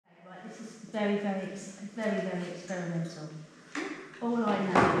very, very experimental. All I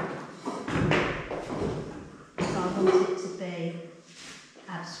know is I want it to be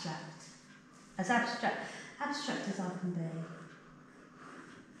abstract. As abstract as I can be.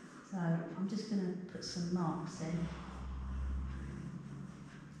 So I'm just going to put some marks in.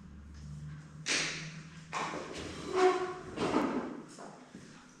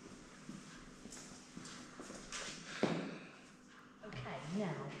 Now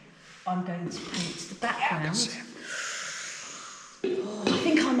I'm going to paint the background. Oh, I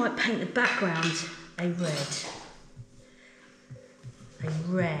think I might paint the background a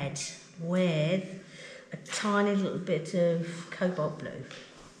red with a tiny little bit of cobalt blue.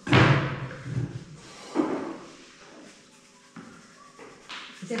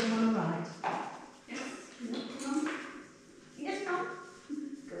 Is everyone all right? Yes. Mum? Yes, Mum?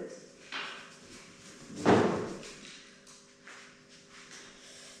 Good.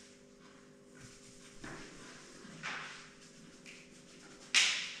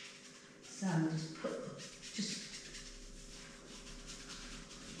 So I'm just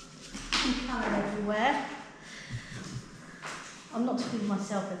some colour everywhere. I'm not talking to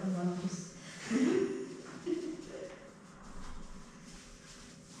myself, everyone, I'm just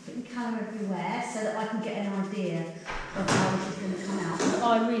putting colour everywhere so that I can get an idea of how this is going to come out. But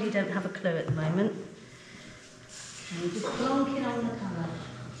I really don't have a clue at the moment. And I'm just plonking on the colour.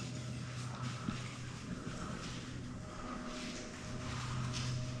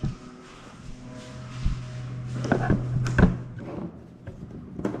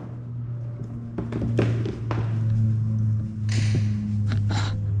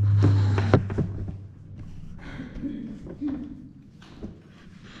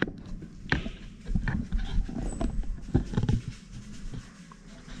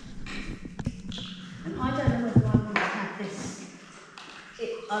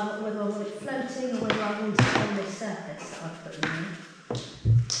 Whether I want it floating or whether I want it on this surface that I've put them in.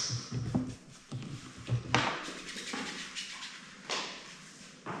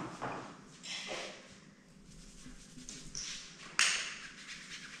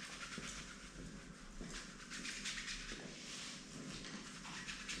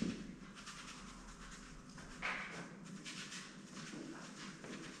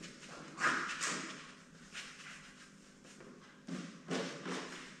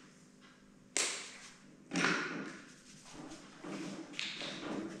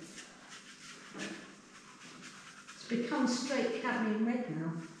 Become straight cadmium red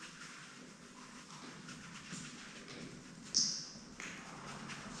now.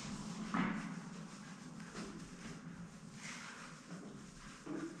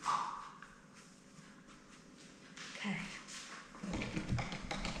 Okay.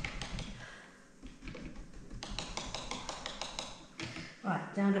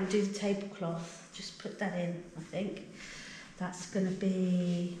 Right, now I'm going to do the tablecloth. Just put that in, I think. That's going to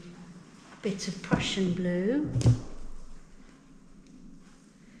be a bit of Prussian blue.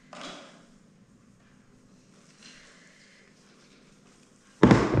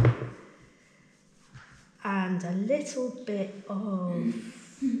 And a little bit of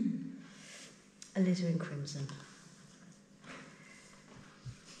alizarin crimson.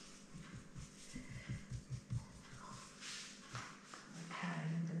 Okay,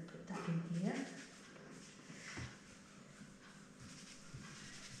 I'm going to put that in here.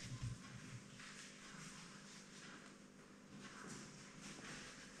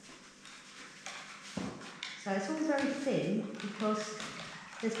 So it's all very thin because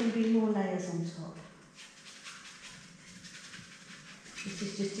there's going to be more layers on top. This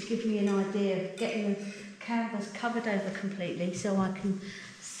is just to give me an idea of getting the canvas covered over completely so I can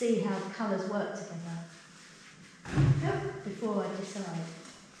see how the colours work together before I decide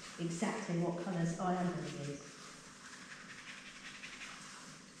exactly what colours I am going to use.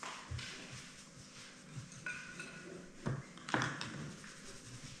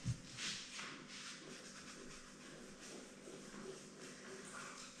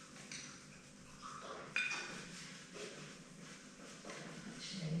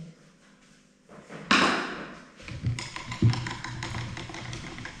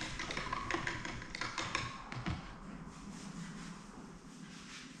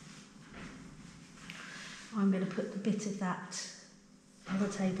 I'm going to put the bit of that other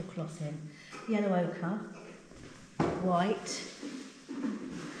tablecloth in. Yellow ochre, white,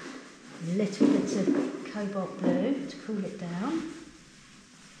 a little bit of cobalt blue to cool it down.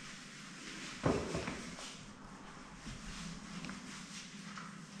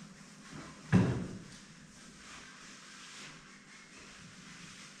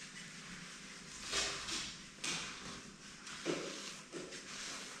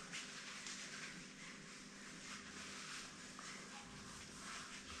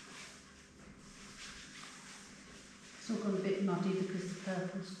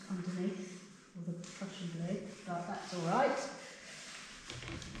 purple underneath, or the Prussian blue, but that's all right.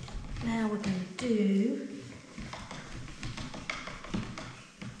 Now we're going to do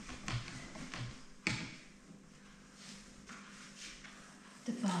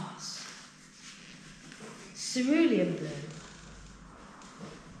the vase. Cerulean blue.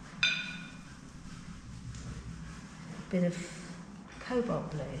 Bit of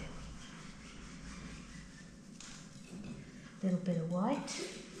cobalt blue. Little bit of white.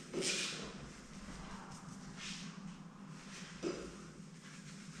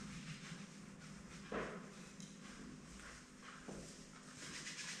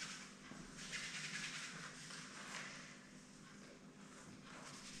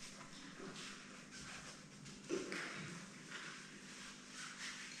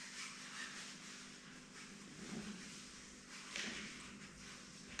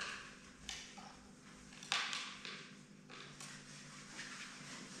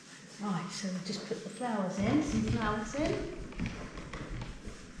 Right, so we'll just put the flowers in, some flowers in.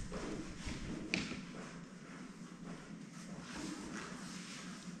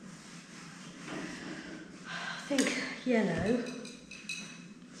 I think yellow.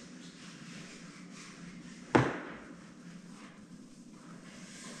 Bit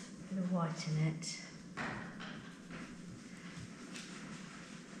of white in it.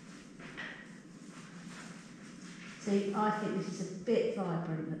 See, I think this is a bit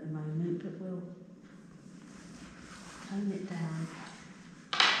vibrant at the moment, but we'll tone it down.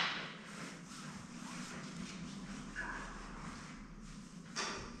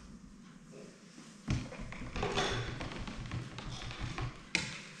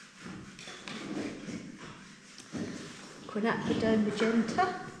 Quinacridone magenta.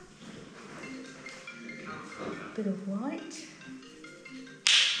 Bit of white.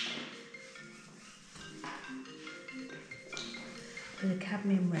 With a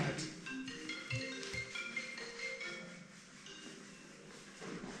cadmium red.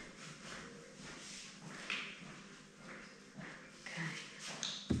 Okay.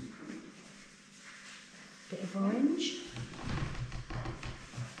 Bit of orange.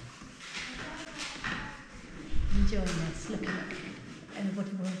 Enjoying this, looking at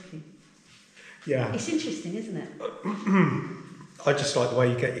everybody working. Yeah. It's interesting, isn't it? I just like the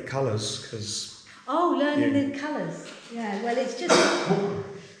way you get your colours, because... Oh, learning the colours. Yeah, well, it's just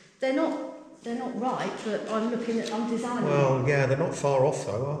they're not right, but I'm designing. Well, yeah, they're not far off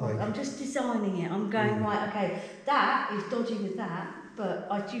though, are they? I'm just designing it. I'm going right. Okay, that is dodgy with that, but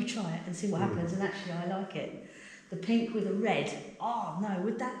I do try it and see what happens. And actually, I like it. The pink with the red. Oh no,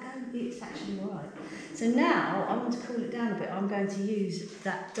 would that go? It's actually all right. So now I want to cool it down a bit. I'm going to use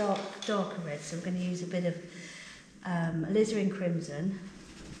that darker red. So I'm going to use a bit of alizarin crimson.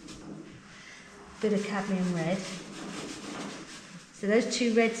 Bit of cadmium red. So those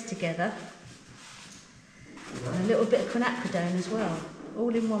two reds together, and a little bit of quinacridone as well,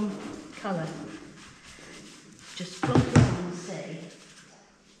 all in one colour. Just plonk it on and see.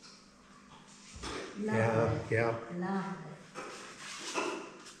 Lovely. Yeah. Lovely.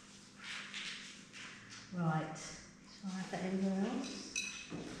 Right. Shall I have that anywhere else?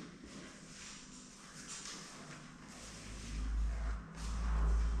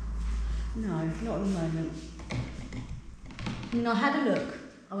 No, not at the moment. I mean, I had a look.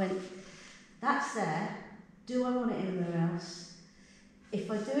 I went, that's there. Do I want it anywhere else?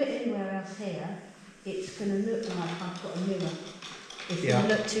 If I do it anywhere else here, it's going to look like I've got a mirror. It's going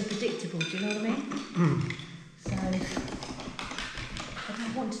to look too predictable, do you know what I mean? So, I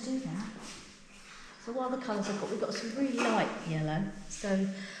don't want to do that. So what other colours I've got? We've got some really light yellow. So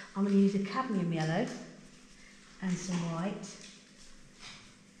I'm going to use a cadmium yellow and some white.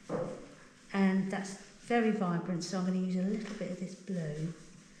 And that's very vibrant, so I'm going to use a little bit of this blue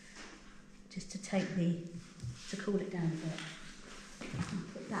just to cool it down a bit.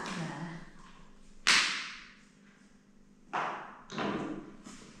 And put that there. I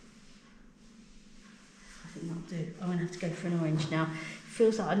think that'll do. I'm going to have to go for an orange now. It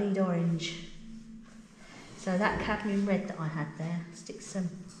feels like I need orange. So that cadmium red that I had there, stick some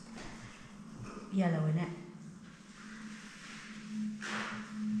yellow in it.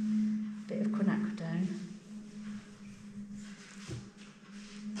 Bit of quinacridone.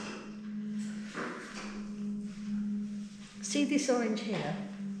 See this orange here?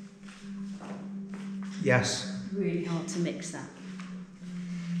 Yes. Really hard to mix that.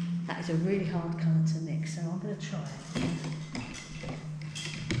 That is a really hard colour to mix, so I'm going to try it.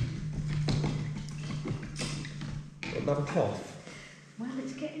 Another cloth. Well,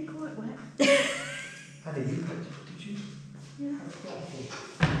 it's getting quite wet. Annie, you picked it, did you? Yeah.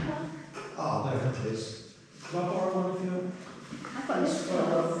 Oh, no, that is. Can I borrow one of your I've got a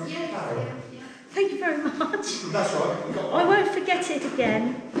little Yeah. Thank you very much. That's right. We've got I won't forget it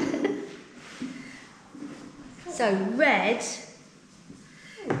again. So red,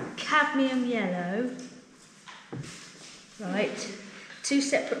 cadmium yellow, right, 2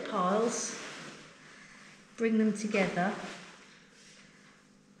 separate piles, bring them together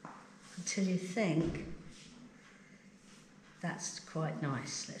until you think that's quite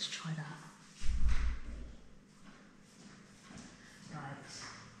nice. Let's try that. Right. So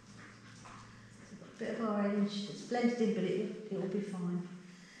I've got a bit of orange, it's blended in but it'll be fine.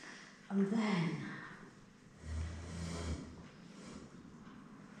 And then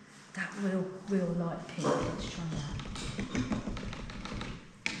that real light pink, let's try that.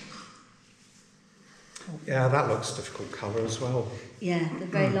 Yeah, that looks a difficult colour as well. Yeah, the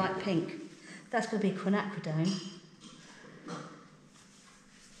very light pink. That's going to be quinacridone.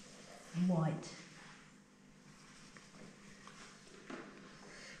 And white.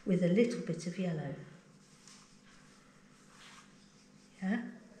 With a little bit of yellow. Yeah?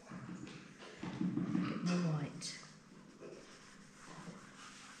 A bit more white.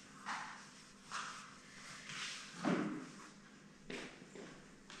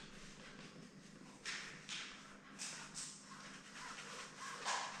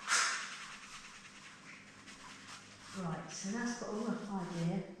 Right, so that's got a rough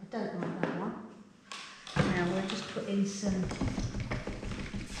idea. I don't like that one. Now we'll just put in some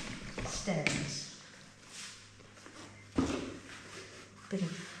stems. Bit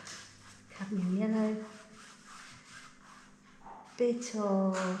of cadmium yellow. Bit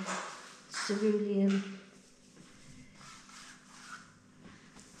of cerulean.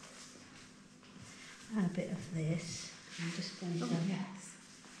 And a bit of this. I'm just going to plant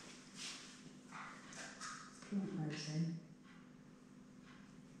those in.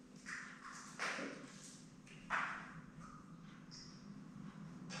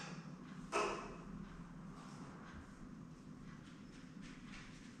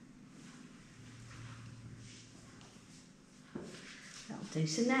 That'll do.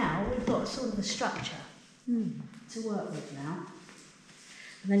 So now we've got sort of a structure to work with now.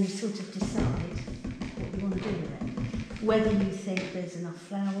 And then you sort of decide what you want to do with it. Whether you think there's enough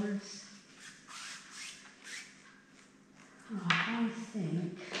flowers. Right,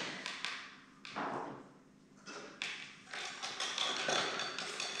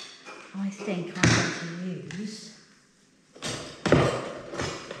 I think I'm going to use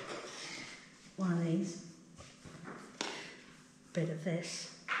one of these. Bit of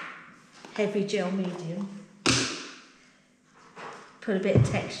this. Heavy gel medium. Put a bit of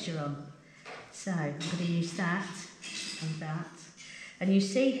texture on. So I'm going to use that and that. And you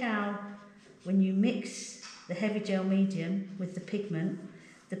see how when you mix the heavy gel medium with the pigment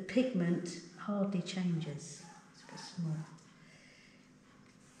hardly changes. It's a bit small.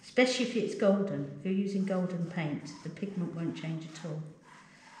 Especially if it's golden. If you're using golden paint, the pigment won't change at all.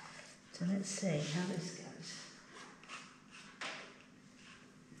 So let's see how this goes.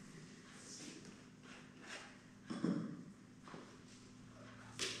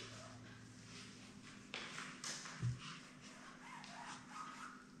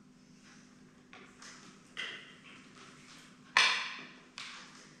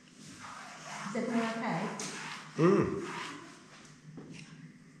 Is everything okay?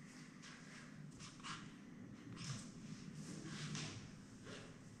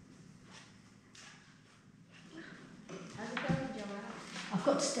 How's it going, Joanne? I've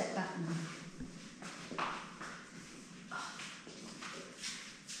got to step back now.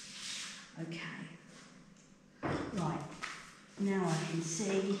 Okay. Right. Now I can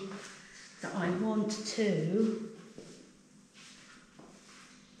see that I want to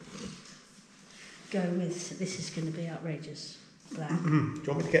go with, this is going to be outrageous, black. Do you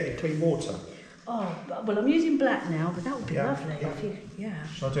want me to get it clean water? Oh, well, I'm using black now, but that would be Yeah, lovely. yeah. If you, yeah.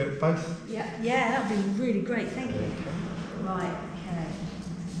 Shall I do it both? Yeah, that would be really great, thank you. Right, okay.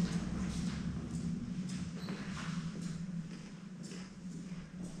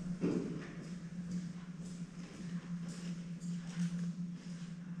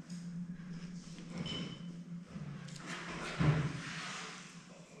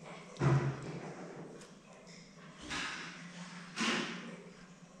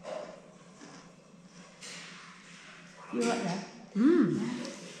 You right there?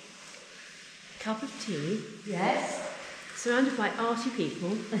 Cup of tea, Yes. surrounded by arty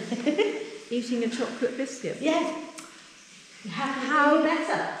people, eating a chocolate biscuit. Yes. You have to How- do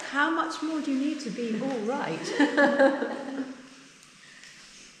better. How much more do you need to be all right?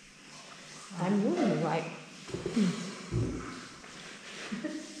 I'm more than all right.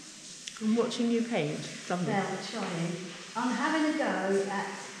 I'm watching you paint something. Well, we're trying. I'm having a go at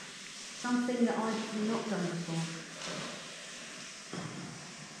something that I've not done before.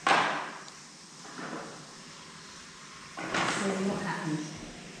 See what happens.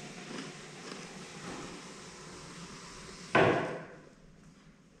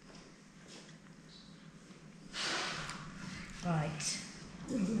 Right.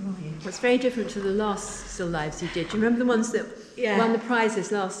 Where are you? It's very different to the last Still Lives you did. Do you remember the ones that won the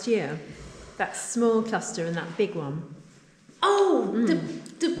prizes last year? That small cluster and that big one. Oh, the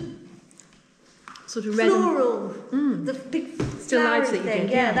Sort of red and floral, the big Still Lives flowery that you thing.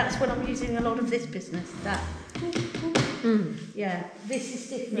 did, Yeah, yeah. that's when I'm using a lot of this business. That. Yeah, this is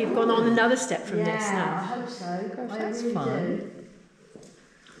different. You've gone on another step from this I now. hope so. Gosh, I that's really fun. do.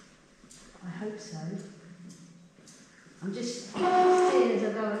 I hope so. I'm just seeing as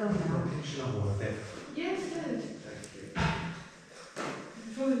I go along now. Yes, good.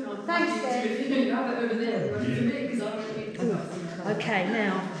 Thanks, Dave. You can have it over there, because I don't Okay,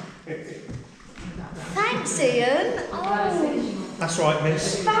 now. Thanks, Ian. Oh, That's right,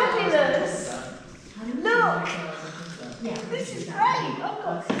 miss. fabulous. Look. This is great.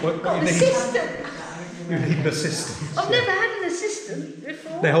 I've What got you an need? assistant. You need an assistant. I've never had an assistant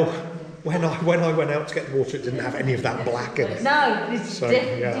before. Now, when I went out to get the water, it didn't have any of that black in it. No, it's So,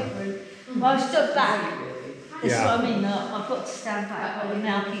 definitely yeah. different. Well, I stood back. That's Yeah. what I mean. I've got to stand back. I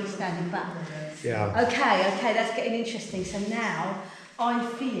now keep standing back. Yeah. Okay, that's getting interesting. So now I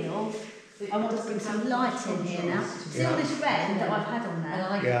feel I want to bring some light in here now. See all Yeah. this red that I've had on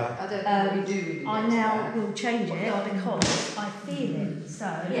there? Yeah. I don't know what you do. I now will change it because I feel it. So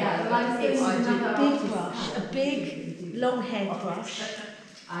Yeah, like it's I do. a big brush, a big long head brush.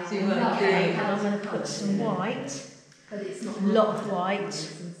 So you want to Okay, and I'm going to put some white, but it's not a lot of white.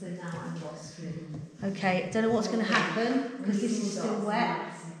 so now I'm lost really. Okay, don't know what's going to happen because this is still wet.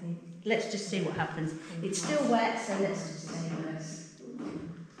 Let's just see what happens. It's still wet, so let's just see.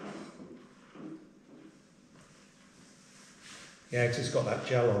 Yeah, 'cause it's got that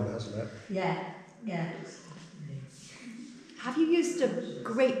gel on, hasn't it? Yeah. Have you used a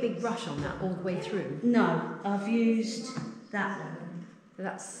great big brush on that all the way through? No, I've used that one.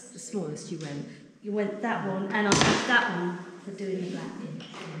 That's the smallest you went. You went that one, and I've used that one for doing the black.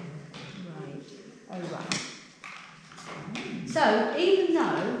 Right. Oh, right. So, even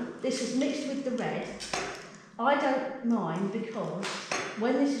though this is mixed with the red, I don't mind because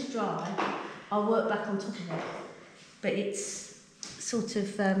when this is dry, I'll work back on top of it. But it's sort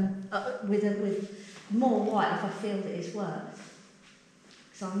of with more white if I feel that it's worked.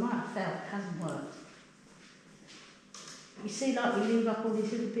 So I might have felt it hasn't worked. You see, like we leave up all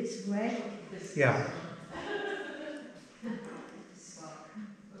these little bits of red. Yeah.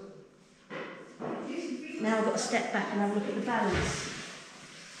 Now I've got to step back and have a look at the balance.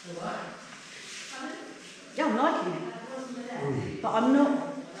 Yeah, I'm liking it. But I'm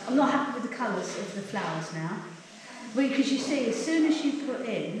not happy with the colours of the flowers now. Because you see, as soon as you put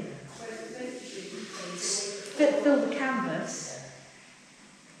in, fill the canvas,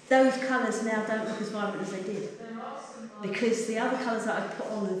 those colours now don't look as vibrant as they did. Because the other colours that I've put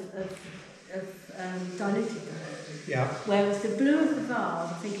on have diluted them. Yeah. Whereas the blue of the vase,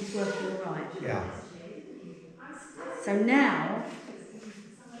 I think, is working all right. Yeah. So now,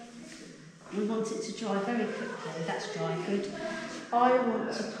 we want it to dry very quickly. That's dry good. I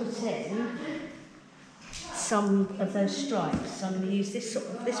want to put in some of those stripes. So I'm going to use this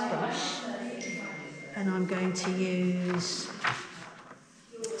brush, and I'm going to use.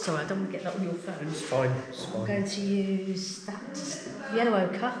 Sorry, I don't want to get that on your phone. It's fine. It's I'm fine. going to use that yellow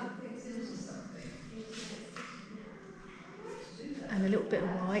ochre and a little bit of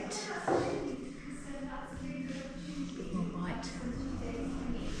white.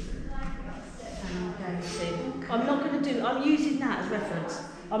 I'm using that as reference.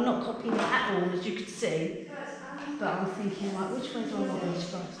 I'm not copying it at all, as you can see. But I'm thinking, like, which way do I want those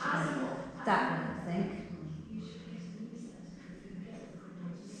stripes to go? That way, I think.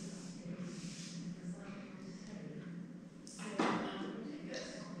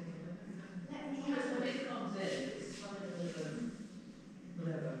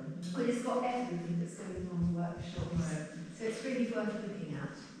 But it's got everything that's going on in the workshop, so it's really worth looking at.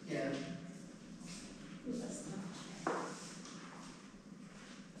 Yeah.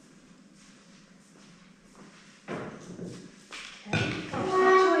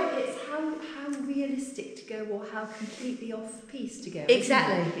 It's how realistic to go or how completely off piece to go.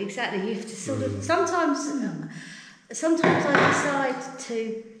 Exactly. You have to sort of sometimes I decide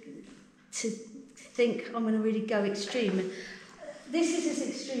to think I'm going to really go extreme. And this is as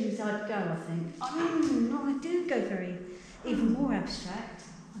extreme as I'd go, I think. No, I do go very even more abstract.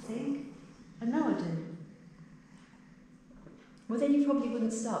 I think. I know I do. Well, then you probably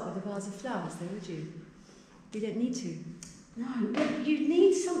wouldn't start with a vase of flowers, though, would you? You don't need to. No, but you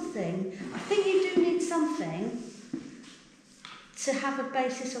need something. I think you do need something to have a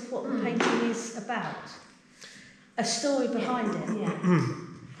basis of what the painting is about. A story behind it. Yeah.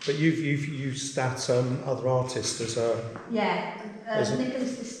 But you've used that other artist as a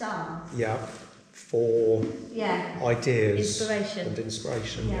Nicholas Destar. for ideas Inspiration. and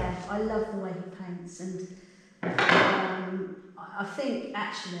inspiration. Yeah, I love the way he paints, and I think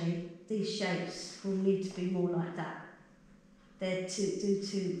actually these shapes will need to be more like that. They're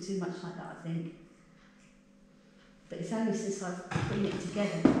too much like that, I think. But it's only since I've put it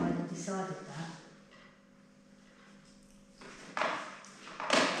together that I've decided that.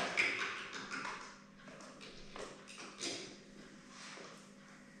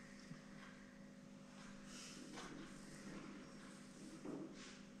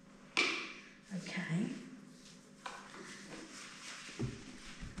 Okay.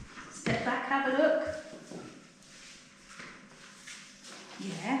 Step back, have a look.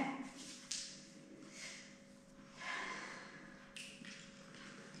 Yeah.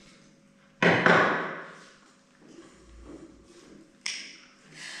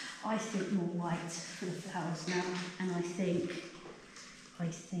 I think more white for the flowers now, and I think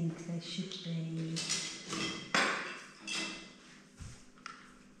there should be.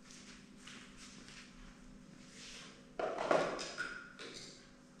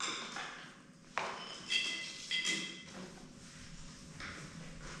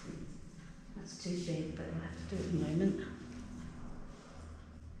 That's too big, but we'll have to do it in a moment.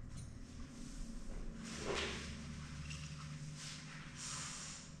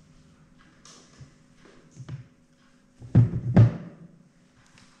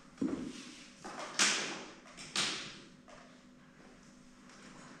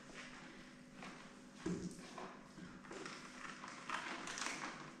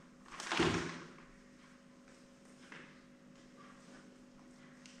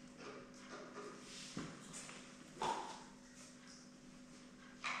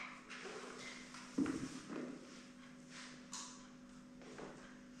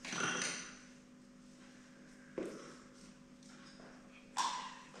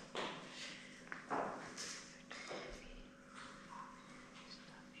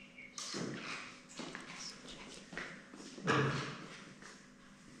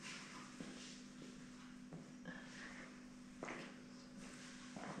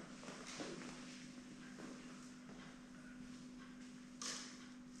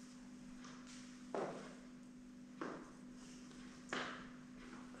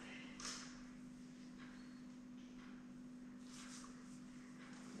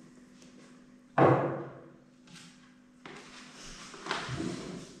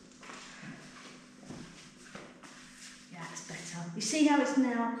 You see how it's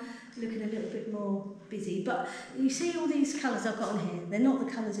now looking a little bit more busy, but you see all these colours I've got on here, they're not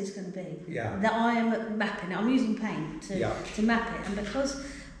the colours it's going to be. Yeah. That I am mapping. I'm using paint to map it, and because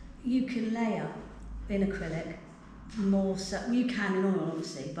you can layer in acrylic more, so you can in oil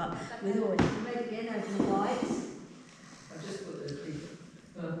obviously, but with oil, you red again over the whites. I just put the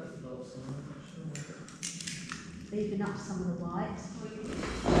perfect lots on, I'm not sure. Leaving up some of the whites.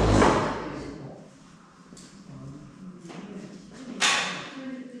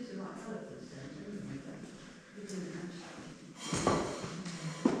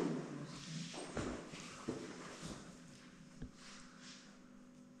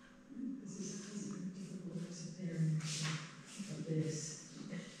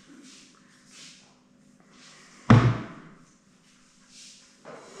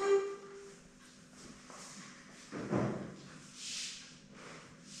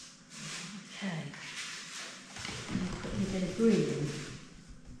 Green.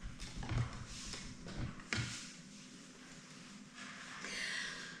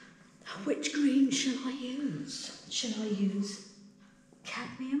 Which green shall I use? Shall I use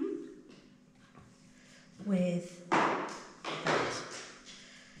cadmium with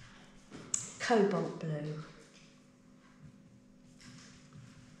cobalt blue?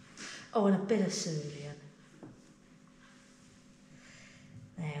 Oh, and a bit of cerulean.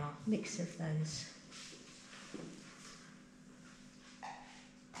 There, mix of those.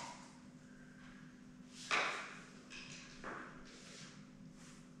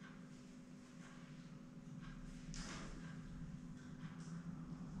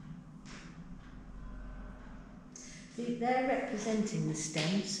 They're representing the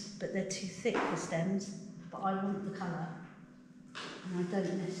stems, but they're too thick for stems, but I want the colour, and I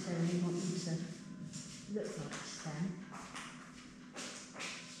don't necessarily want them to look like a stem.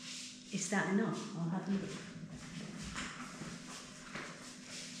 Is that enough? I'll have a look.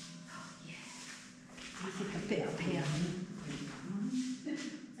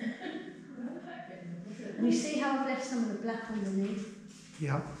 you see how I've left some of the black underneath?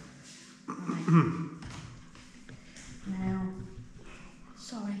 Yeah. Right. Now,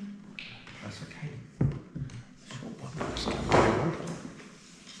 sorry. That's okay. Short one. That's okay.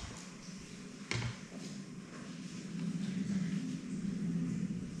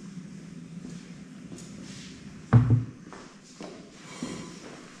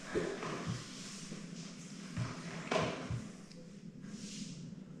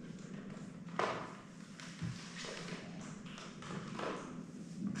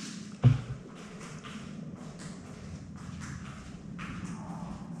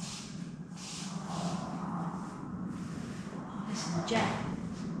 This is a gel.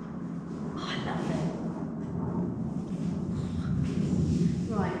 Oh, I love it.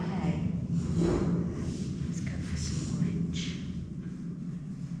 Right, okay. Let's go for some orange.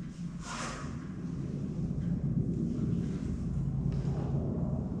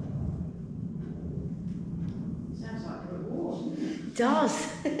 Sounds like a reward. It does.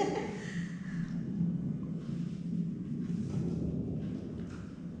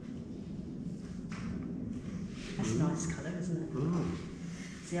 That's a nice colour, isn't it? Mm.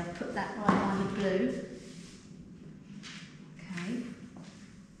 See, I've put that right on the blue. Okay.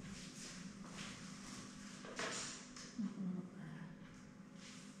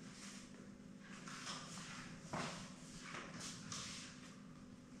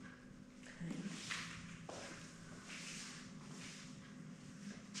 Okay.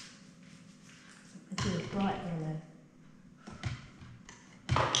 I do a bright yellow.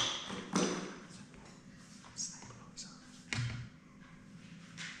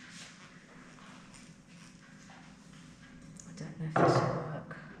 I don't know if this will work.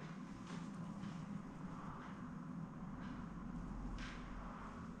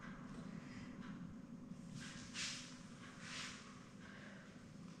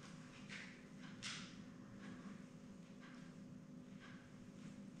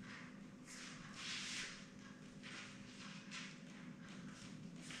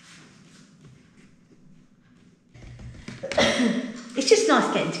 It's just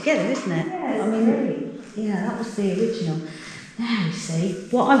nice getting together, isn't it? Yeah, I mean, yeah, that was the original. Now you see,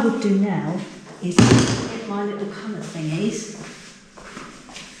 what I would do now is get my little colour thingies.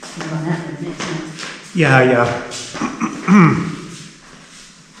 We'll run out in a minute, isn't it? Yeah, yeah.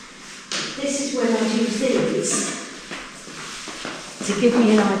 This is when I use these to give me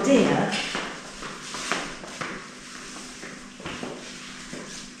an idea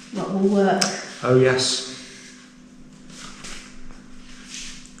what will work. Oh, yes.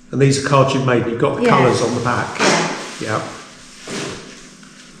 And these are cards you've made, you've got the Yeah. colours on the back. Yeah. Yeah.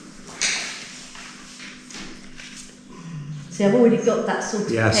 See, I've already got that sort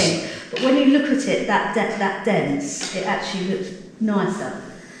of Yes. pink, but when you look at it that dense, it actually looks nicer.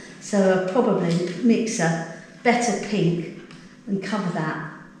 So I'll probably mix a better pink and cover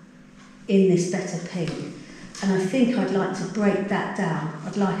that in this better pink. And I think I'd like to break that down.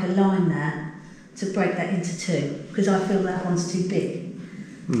 I'd like a line there to break that into two, because I feel that one's too big.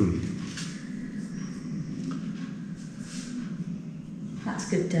 That's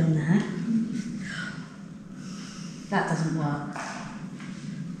good down there. That doesn't work.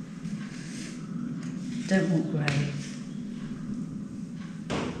 Don't want grey.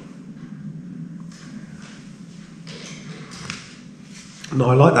 No,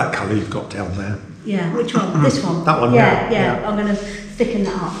 I like that colour you've got down there. Yeah, which one? This one? That one, yeah. yeah. I'm going to thicken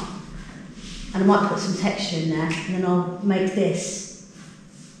that up. And I might put some texture in there, and then I'll make this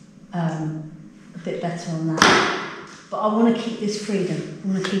a bit better on that. But I want to keep this freedom. I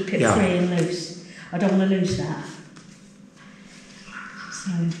want to keep it Yeah. free and loose. I don't want to lose that.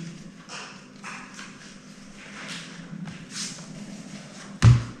 So.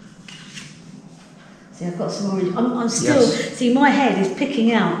 See, I've got some orange. I'm still, Yes. see, my head is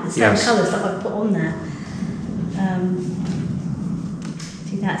picking out the same Yes. colours that I've put on there.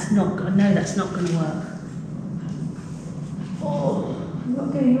 See, that's not, I know that's not going to work. Oh, I'm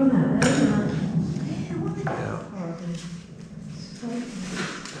not getting on out there, am I? Yeah.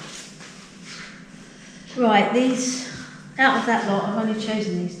 Right, these, out of that lot, I've only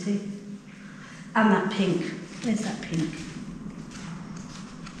chosen these two. And that pink. Where's that pink?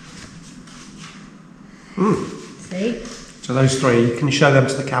 See? So those three, can you show them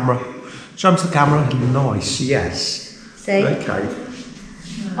to the camera? Show them to the camera. Nice, yes. See? Okay.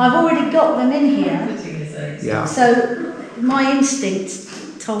 I've already got them in here. Putting his eggs. Yeah. So my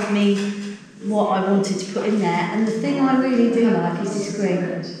instinct told me what I wanted to put in there, and the thing I really do like is this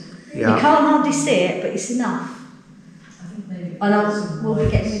green. You Yeah. can't hardly see it, but it's enough. I think maybe. And we'll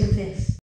be getting rid of